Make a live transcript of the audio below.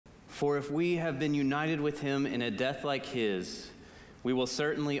For if we have been united with him in a death like his, we will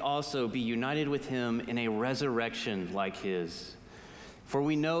certainly also be united with him in a resurrection like his. For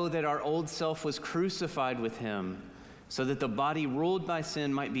we know that our old self was crucified with him, so that the body ruled by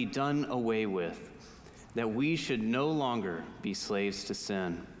sin might be done away with, that we should no longer be slaves to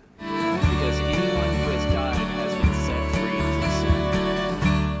sin. Because anyone who has died has been set free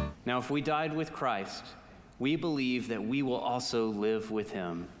from sin. Now, if we died with Christ, we believe that we will also live with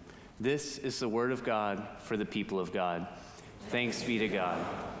him. This is the word of God for the people of God. Thanks be to God.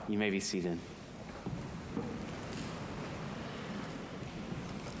 You may be seated.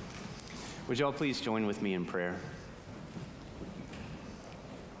 Would y'all please join with me in prayer?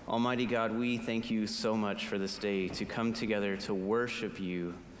 Almighty God, we thank you so much for this day to come together to worship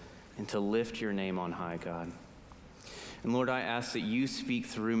you and to lift your name on high, God. And Lord, I ask that you speak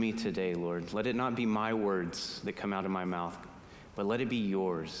through me today, Lord. Let it not be my words that come out of my mouth, but let it be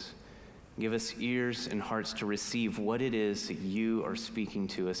yours. Give us ears and hearts to receive what it is that you are speaking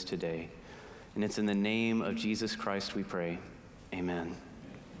to us today. And it's in the name of Jesus Christ we pray. Amen.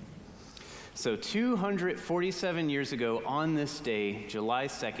 So 247 years ago on this day, July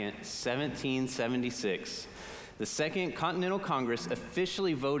 2nd, 1776, the Second Continental Congress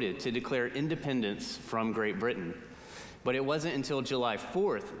officially voted to declare independence from Great Britain. But it wasn't until July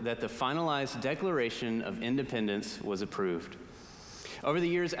 4th that the finalized Declaration of Independence was approved. Over the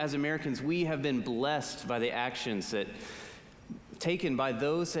years, as Americans, we have been blessed by the actions taken by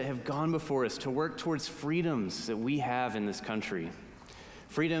those that have gone before us to work towards freedoms that we have in this country.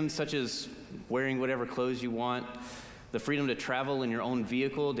 Freedoms such as wearing whatever clothes you want, the freedom to travel in your own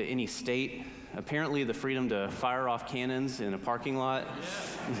vehicle to any state, apparently the freedom to fire off cannons in a parking lot.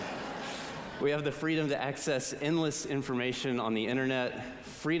 Yeah. We have the freedom to access endless information on the internet,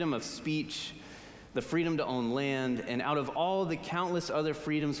 freedom of speech, the freedom to own land, and out of all the countless other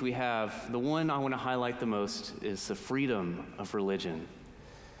freedoms we have, the one I want to highlight the most is the freedom of religion.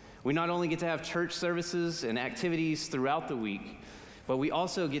 We not only get to have church services and activities throughout the week, but we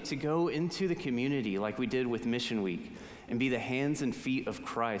also get to go into the community like we did with Mission Week and be the hands and feet of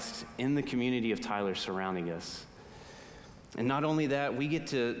Christ in the community of Tyler surrounding us. And not only that, we get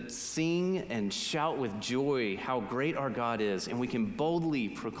to sing and shout with joy how great our God is, and we can boldly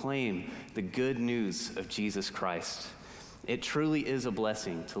proclaim the good news of Jesus Christ. It truly is a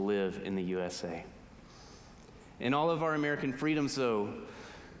blessing to live in the USA. In all of our American freedoms, though,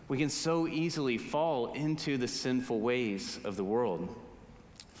 we can so easily fall into the sinful ways of the world.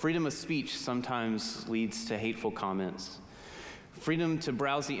 Freedom of speech sometimes leads to hateful comments. Freedom to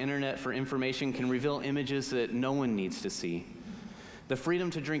browse the internet for information can reveal images that no one needs to see. The freedom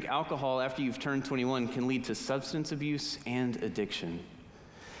to drink alcohol after you've turned 21 can lead to substance abuse and addiction.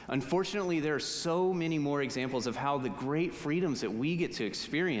 Unfortunately, there are so many more examples of how the great freedoms that we get to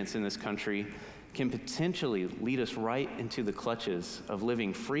experience in this country can potentially lead us right into the clutches of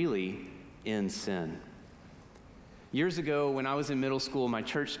living freely in sin. Years ago, when I was in middle school, my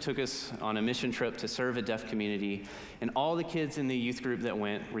church took us on a mission trip to serve a deaf community, and all the kids in the youth group that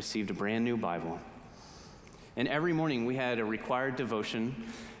went received a brand new Bible. And every morning we had a required devotion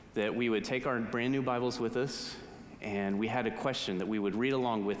that we would take our brand new Bibles with us, and we had a question that we would read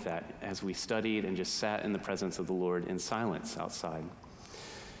along with that as we studied and just sat in the presence of the Lord in silence outside.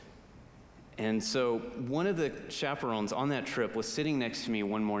 And so one of the chaperones on that trip was sitting next to me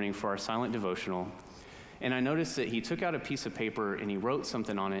one morning for our silent devotional, and I noticed that he took out a piece of paper and he wrote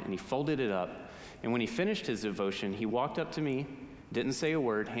something on it and he folded it up. And when he finished his devotion, he walked up to me, didn't say a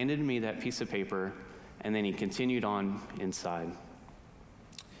word, handed me that piece of paper, and then he continued on inside.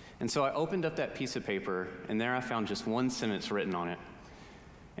 And so I opened up that piece of paper, and there I found just one sentence written on it.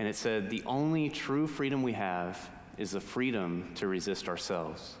 And it said, "The only true freedom we have is the freedom to resist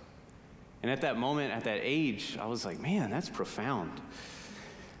ourselves." And at that moment, at that age, I was like, man, that's profound.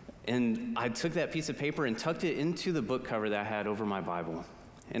 And I took that piece of paper and tucked it into the book cover that I had over my Bible.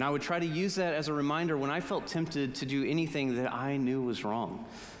 And I would try to use that as a reminder when I felt tempted to do anything that I knew was wrong.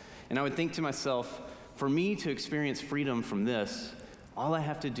 And I would think to myself, for me to experience freedom from this, all I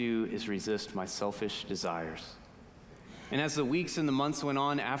have to do is resist my selfish desires. And as the weeks and the months went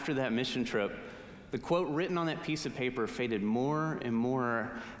on after that mission trip, the quote written on that piece of paper faded more and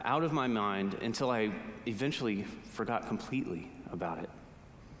more out of my mind until I eventually forgot completely about it.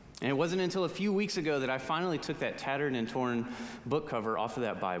 And it wasn't until a few weeks ago that I finally took that tattered and torn book cover off of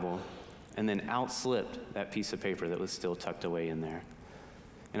that Bible and then outslipped that piece of paper that was still tucked away in there.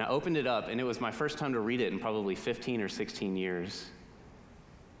 And I opened it up, and it was my first time to read it in probably 15 or 16 years.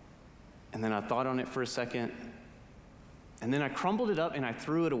 And then I thought on it for a second, and then I crumbled it up and I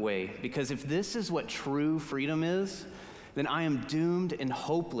threw it away, because if this is what true freedom is, then I am doomed and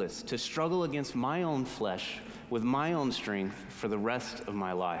hopeless to struggle against my own flesh with my own strength for the rest of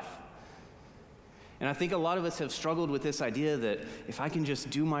my life. And I think a lot of us have struggled with this idea that if I can just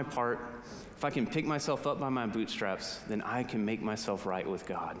do my part, if I can pick myself up by my bootstraps, then I can make myself right with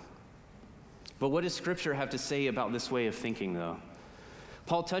God. But what does Scripture have to say about this way of thinking, though?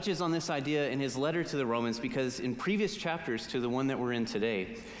 Paul touches on this idea in his letter to the Romans because in previous chapters to the one that we're in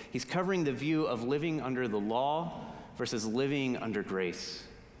today, he's covering the view of living under the law versus living under grace.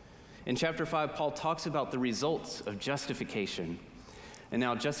 In chapter 5, Paul talks about the results of justification. And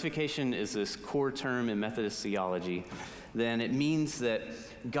now justification is this core term in Methodist theology. Then it means that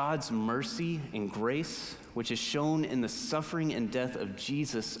God's mercy and grace, which is shown in the suffering and death of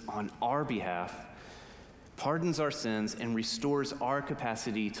Jesus on our behalf, pardons our sins and restores our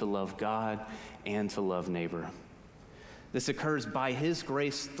capacity to love God and to love neighbor. This occurs by his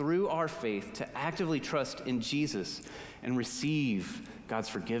grace through our faith to actively trust in Jesus and receive God's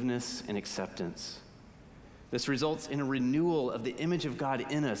forgiveness and acceptance. This results in a renewal of the image of God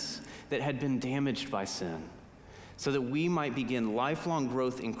in us that had been damaged by sin, so that we might begin lifelong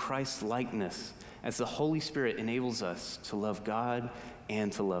growth in Christ's likeness as the Holy Spirit enables us to love God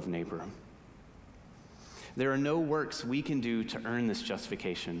and to love neighbor. There are no works we can do to earn this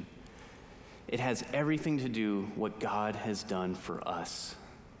justification. It has everything to do what God has done for us.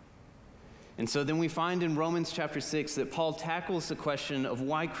 And so then we find in Romans chapter 6 that Paul tackles the question of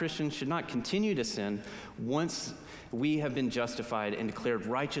why Christians should not continue to sin once we have been justified and declared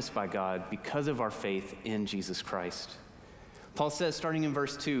righteous by God because of our faith in Jesus Christ. Paul says, starting in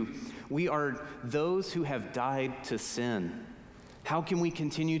verse 2, we are those who have died to sin. How can we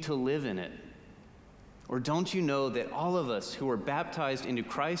continue to live in it? Or don't you know that all of us who were baptized into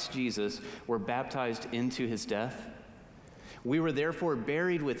Christ Jesus were baptized into his death? We were therefore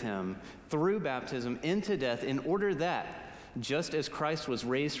buried with him through baptism into death, in order that, just as Christ was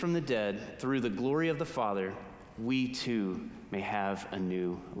raised from the dead through the glory of the Father, we too may have a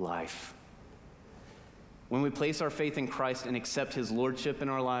new life. When we place our faith in Christ and accept his lordship in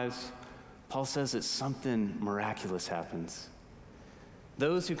our lives, Paul says that something miraculous happens.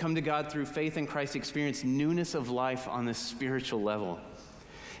 Those who come to God through faith in Christ experience newness of life on this spiritual level.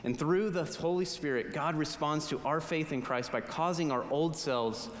 And through the Holy Spirit, God responds to our faith in Christ by causing our old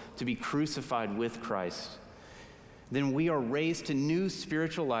selves to be crucified with Christ. Then we are raised to new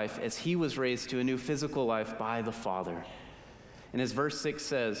spiritual life as he was raised to a new physical life by the Father. And as verse 6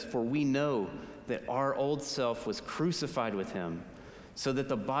 says, for we know that our old self was crucified with him, so that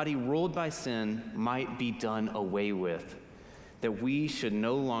the body ruled by sin might be done away with, that we should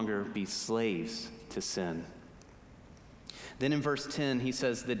no longer be slaves to sin. Then in verse 10, he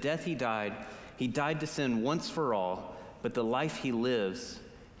says, the death he died to sin once for all, but the life he lives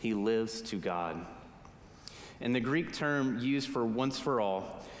to God. And the Greek term used for once for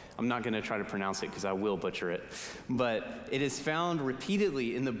all, I'm not going to try to pronounce it because I will butcher it, but it is found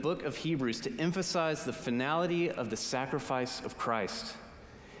repeatedly in the book of Hebrews to emphasize the finality of the sacrifice of Christ.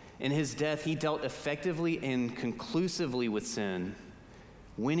 In his death, he dealt effectively and conclusively with sin,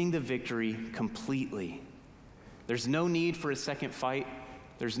 winning the victory completely. There's no need for a second fight.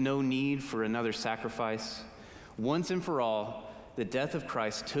 There's no need for another sacrifice. Once and for all, the death of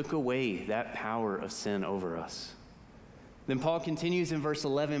Christ took away that power of sin over us. Then Paul continues in verse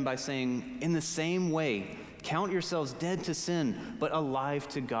 11 by saying, in the same way, count yourselves dead to sin, but alive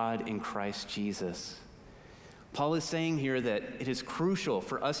to God in Christ Jesus. Paul is saying here that it is crucial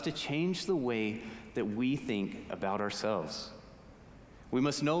for us to change the way that we think about ourselves. We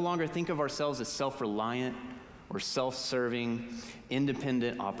must no longer think of ourselves as self-reliant or self-serving,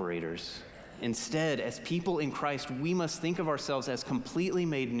 independent operators. Instead, as people in Christ, we must think of ourselves as completely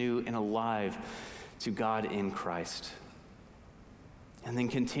made new and alive to God in Christ. And then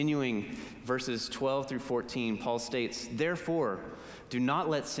continuing verses 12 through 14, Paul states, therefore, do not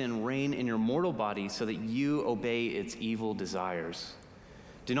let sin reign in your mortal body so that you obey its evil desires.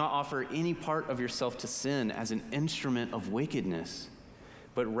 Do not offer any part of yourself to sin as an instrument of wickedness,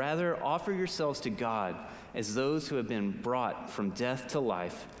 but rather offer yourselves to God as those who have been brought from death to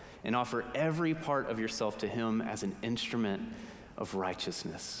life, and offer every part of yourself to him as an instrument of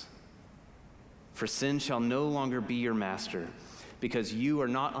righteousness. For sin shall no longer be your master, because you are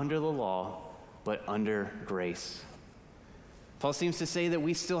not under the law, but under grace. Paul seems to say that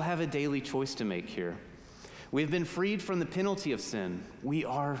we still have a daily choice to make here. We've been freed from the penalty of sin. We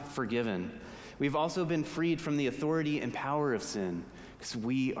are forgiven. We've also been freed from the authority and power of sin, because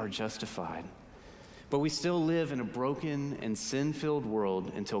we are justified. But we still live in a broken and sin-filled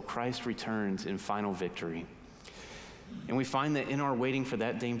world until Christ returns in final victory. And we find that in our waiting for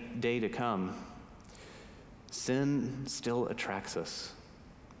that day to come, sin still attracts us.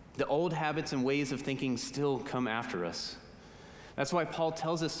 The old habits and ways of thinking still come after us. That's why Paul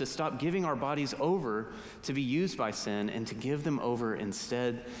tells us to stop giving our bodies over to be used by sin and to give them over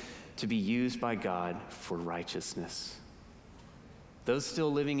instead to be used by God for righteousness. Those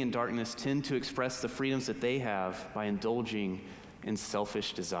still living in darkness tend to express the freedoms that they have by indulging in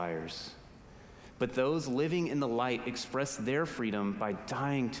selfish desires. But those living in the light express their freedom by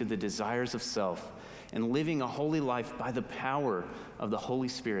dying to the desires of self and living a holy life by the power of the Holy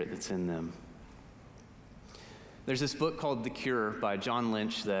Spirit that's in them. There's this book called The Cure by John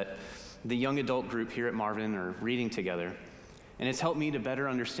Lynch that the young adult group here at Marvin are reading together. And it's helped me to better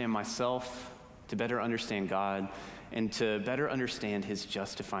understand myself, to better understand God, and to better understand his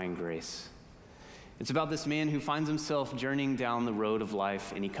justifying grace. It's about this man who finds himself journeying down the road of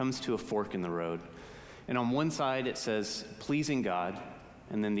life, and he comes to a fork in the road. And on one side it says, pleasing God,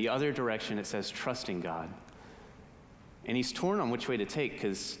 and then the other direction it says, trusting God. And he's torn on which way to take,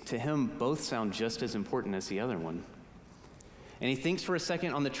 because to him, both sound just as important as the other one. And he thinks for a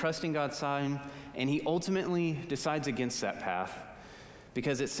second on the trusting God side, and he ultimately decides against that path,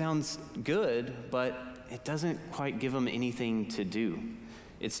 because it sounds good, but it doesn't quite give him anything to do.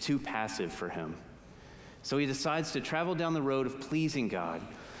 It's too passive for him. So he decides to travel down the road of pleasing God,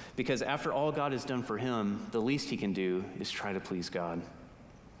 because after all God has done for him, the least he can do is try to please God.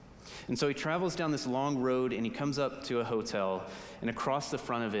 And so he travels down this long road, and he comes up to a hotel, and across the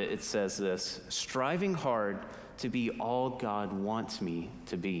front of it, it says this: striving hard to be all God wants me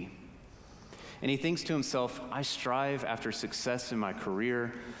to be. And he thinks to himself, I strive after success in my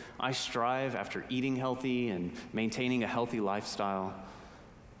career. I strive after eating healthy and maintaining a healthy lifestyle.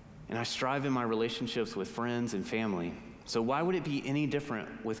 And I strive in my relationships with friends and family. So why would it be any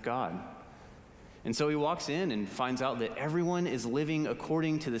different with God? And so he walks in and finds out that everyone is living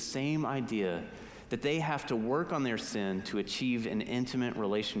according to the same idea, that they have to work on their sin to achieve an intimate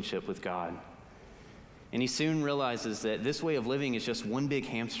relationship with God. And he soon realizes that this way of living is just one big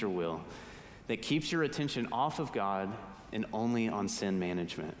hamster wheel that keeps your attention off of God and only on sin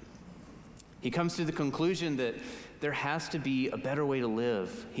management. He comes to the conclusion that there has to be a better way to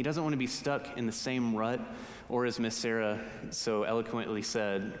live. He doesn't want to be stuck in the same rut, or as Miss Sarah so eloquently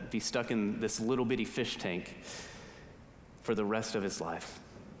said, be stuck in this little bitty fish tank for the rest of his life.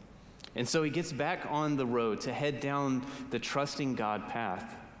 And so he gets back on the road to head down the trusting God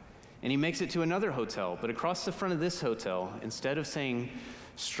path. And he makes it to another hotel, but across the front of this hotel, instead of saying,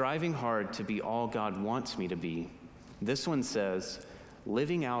 striving hard to be all God wants me to be, this one says,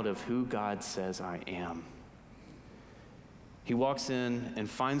 living out of who God says I am. He walks in and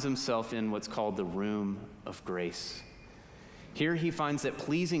finds himself in what's called the room of grace. Here he finds that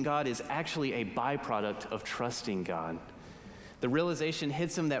pleasing God is actually a byproduct of trusting God. The realization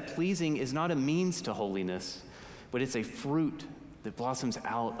hits him that pleasing is not a means to holiness, but it's a fruit that blossoms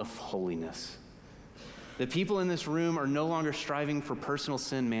out of holiness. The people in this room are no longer striving for personal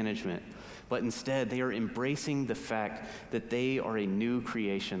sin management, but instead they are embracing the fact that they are a new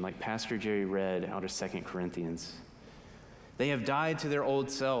creation, like Pastor Jerry read out of 2 Corinthians. They have died to their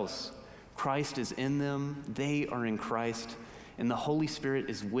old selves. Christ is in them, they are in Christ, and the Holy Spirit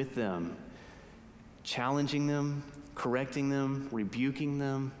is with them, challenging them, correcting them, rebuking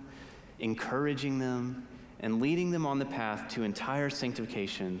them, encouraging them, and leading them on the path to entire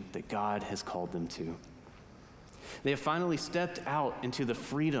sanctification that God has called them to. They have finally stepped out into the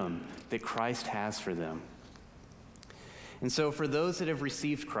freedom that Christ has for them. And so for those that have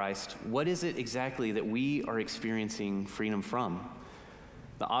received Christ, what is it exactly that we are experiencing freedom from?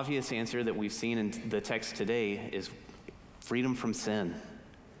 The obvious answer that we've seen in the text today is freedom from sin.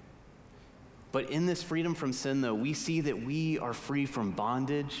 But in this freedom from sin, though, we see that we are free from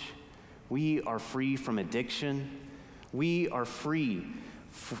bondage. We are free from addiction. We are free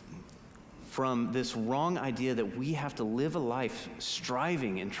from this wrong idea that we have to live a life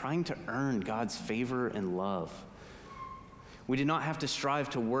striving and trying to earn God's favor and love. We do not have to strive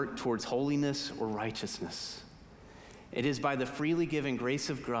to work towards holiness or righteousness. It is by the freely given grace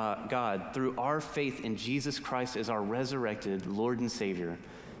of God through our faith in Jesus Christ as our resurrected Lord and Savior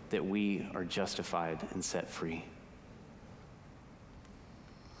that we are justified and set free.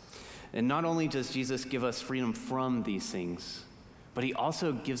 And not only does Jesus give us freedom from these things, but he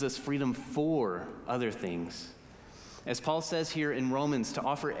also gives us freedom for other things. As Paul says here in Romans, to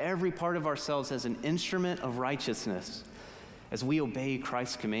offer every part of ourselves as an instrument of righteousness, as we obey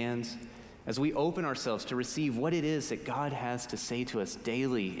Christ's commands, as we open ourselves to receive what it is that God has to say to us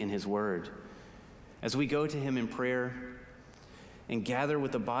daily in his word, as we go to him in prayer and gather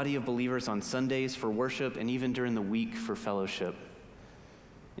with the body of believers on Sundays for worship and even during the week for fellowship.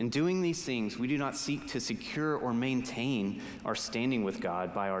 In doing these things, we do not seek to secure or maintain our standing with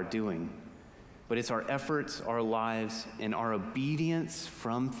God by our doing, but it's our efforts, our lives, and our obedience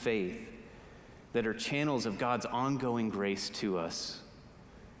from faith that are channels of God's ongoing grace to us.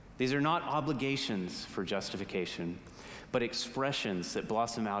 These are not obligations for justification, but expressions that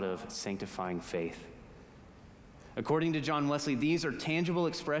blossom out of sanctifying faith. According to John Wesley, these are tangible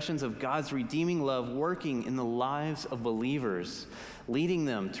expressions of God's redeeming love working in the lives of believers, leading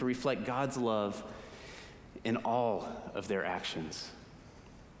them to reflect God's love in all of their actions.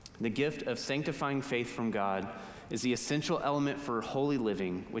 The gift of sanctifying faith from God is the essential element for holy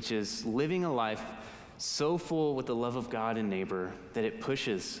living, which is living a life so full with the love of God and neighbor that it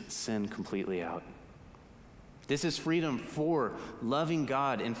pushes sin completely out. This is freedom for loving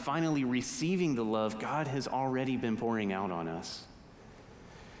God and finally receiving the love God has already been pouring out on us.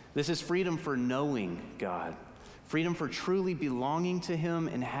 This is freedom for knowing God, freedom for truly belonging to Him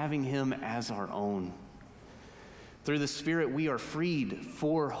and having Him as our own. Through the Spirit, we are freed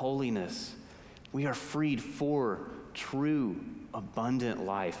for holiness. We are freed for true, abundant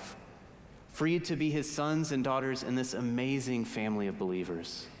life, freed to be His sons and daughters in this amazing family of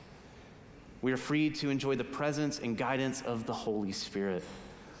believers. We are free to enjoy the presence and guidance of the Holy Spirit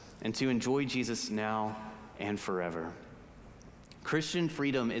and to enjoy Jesus now and forever. Christian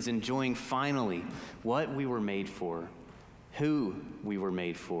freedom is enjoying finally what we were made for, who we were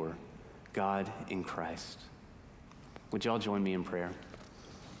made for, God in Christ. Would y'all join me in prayer?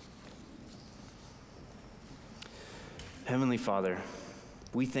 Heavenly Father,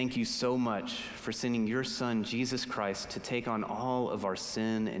 we thank you so much for sending your Son, Jesus Christ, to take on all of our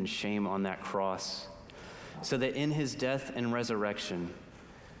sin and shame on that cross, so that in his death and resurrection,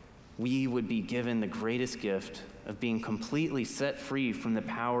 we would be given the greatest gift of being completely set free from the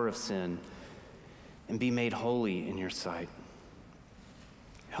power of sin and be made holy in your sight.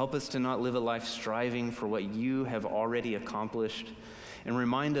 Help us to not live a life striving for what you have already accomplished, and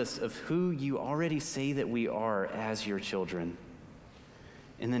remind us of who you already say that we are as your children.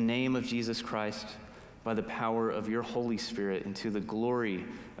 In the name of Jesus Christ, by the power of your Holy Spirit, and to the glory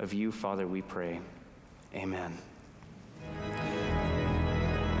of you, Father, we pray. Amen.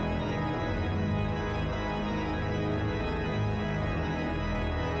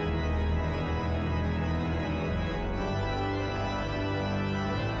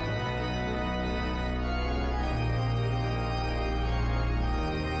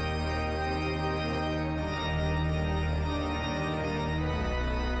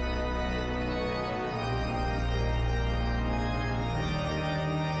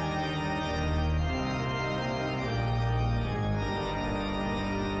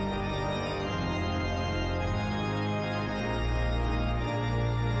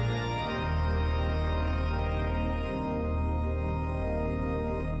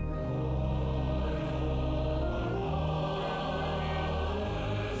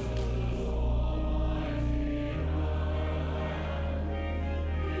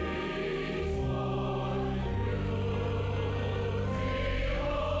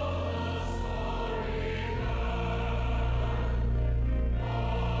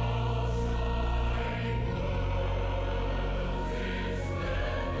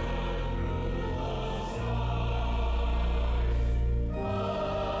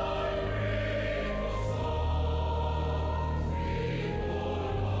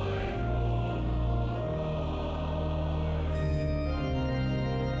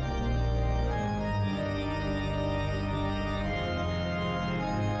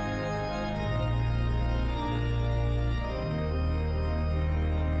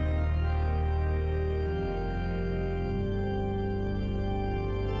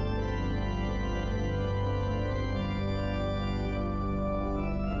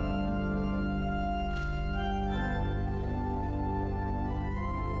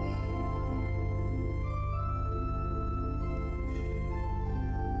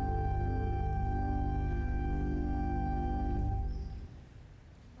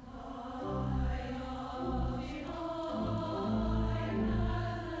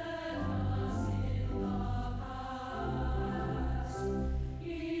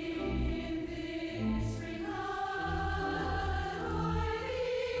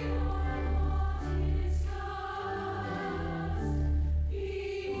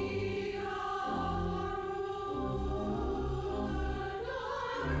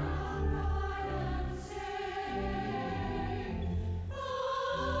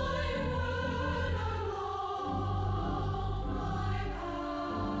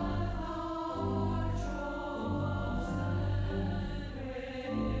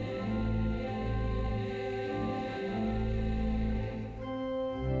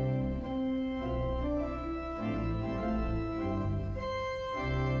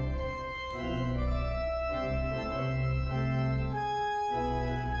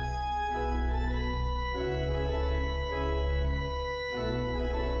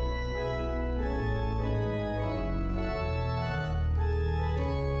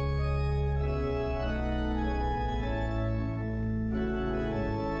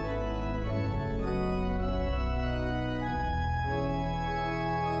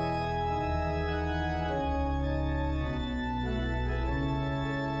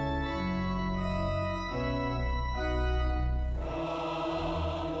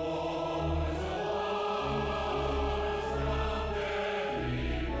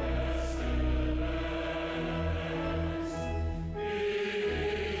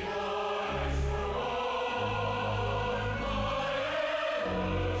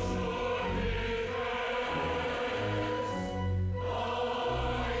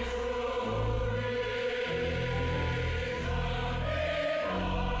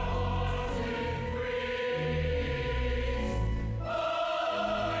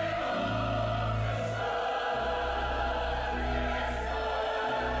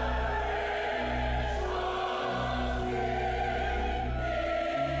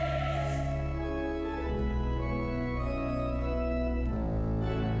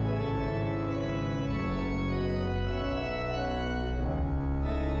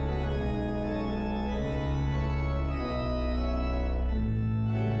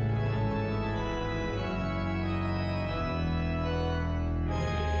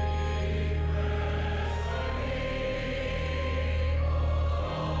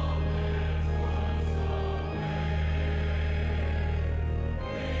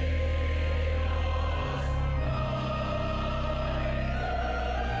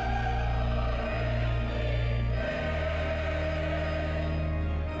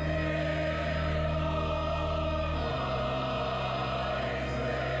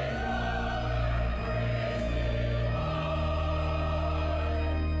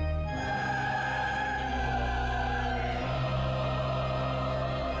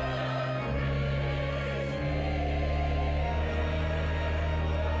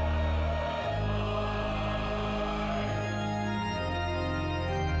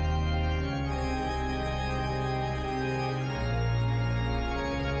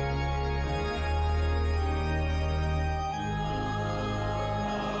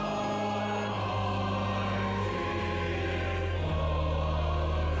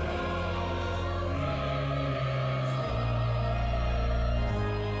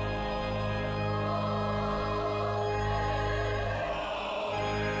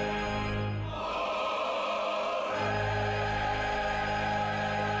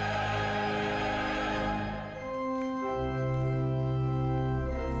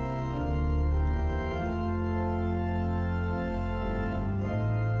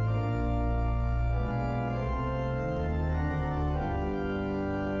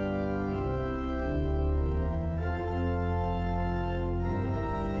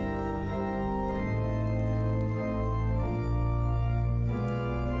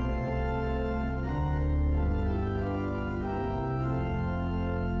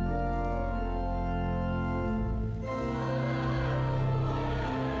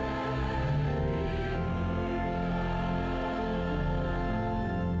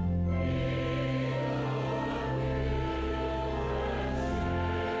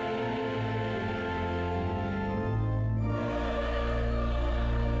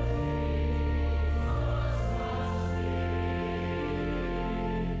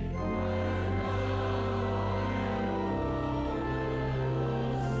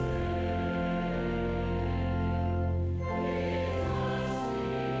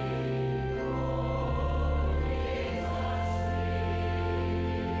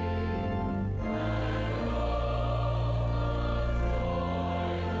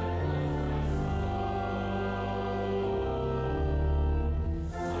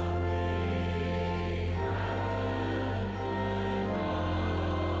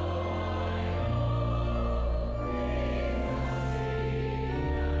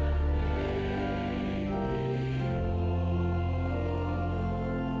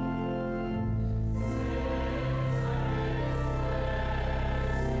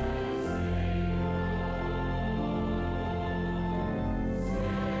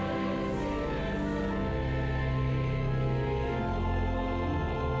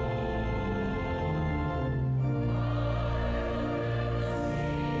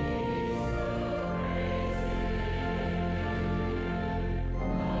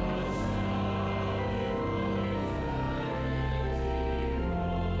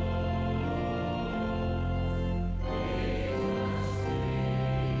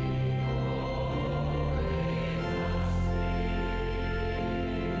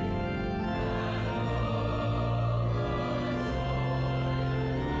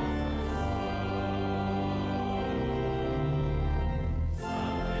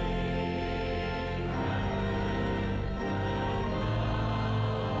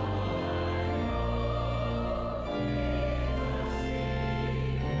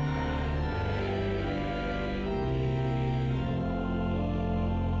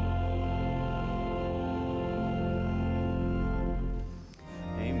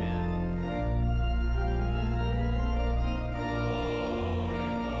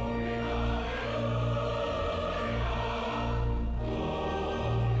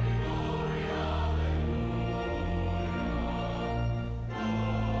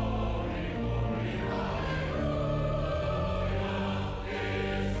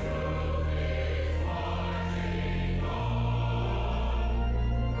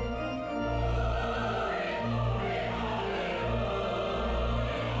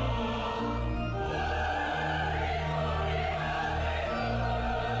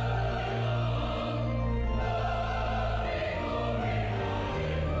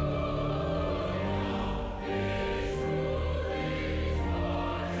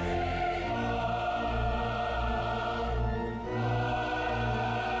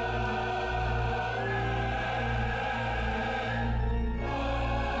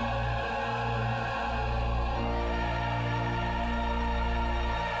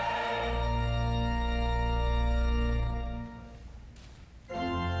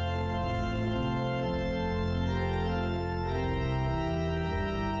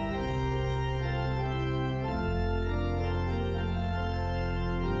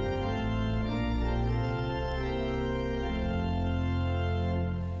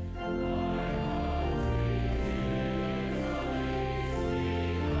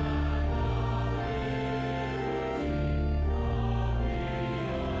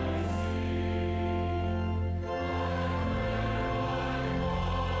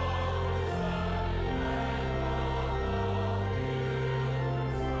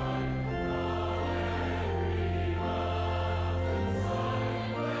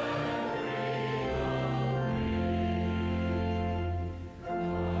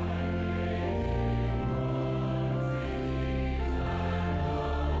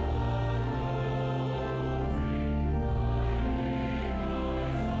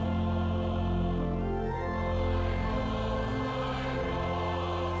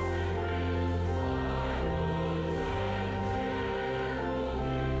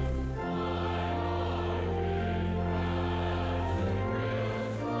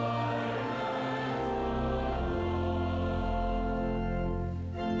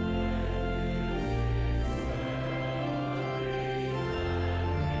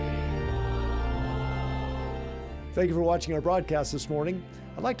 Thank you for watching our broadcast this morning.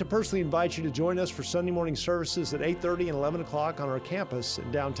 I'd like to personally invite you to join us for Sunday morning services at 8:30 and 11 o'clock on our campus in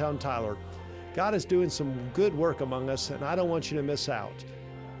downtown Tyler. God is doing some good work among us, and I don't want you to miss out.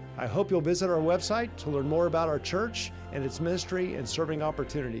 I hope you'll visit our website to learn more about our church and its ministry and serving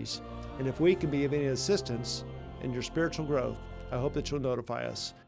opportunities. And if we can be of any assistance in your spiritual growth, I hope that you'll notify us.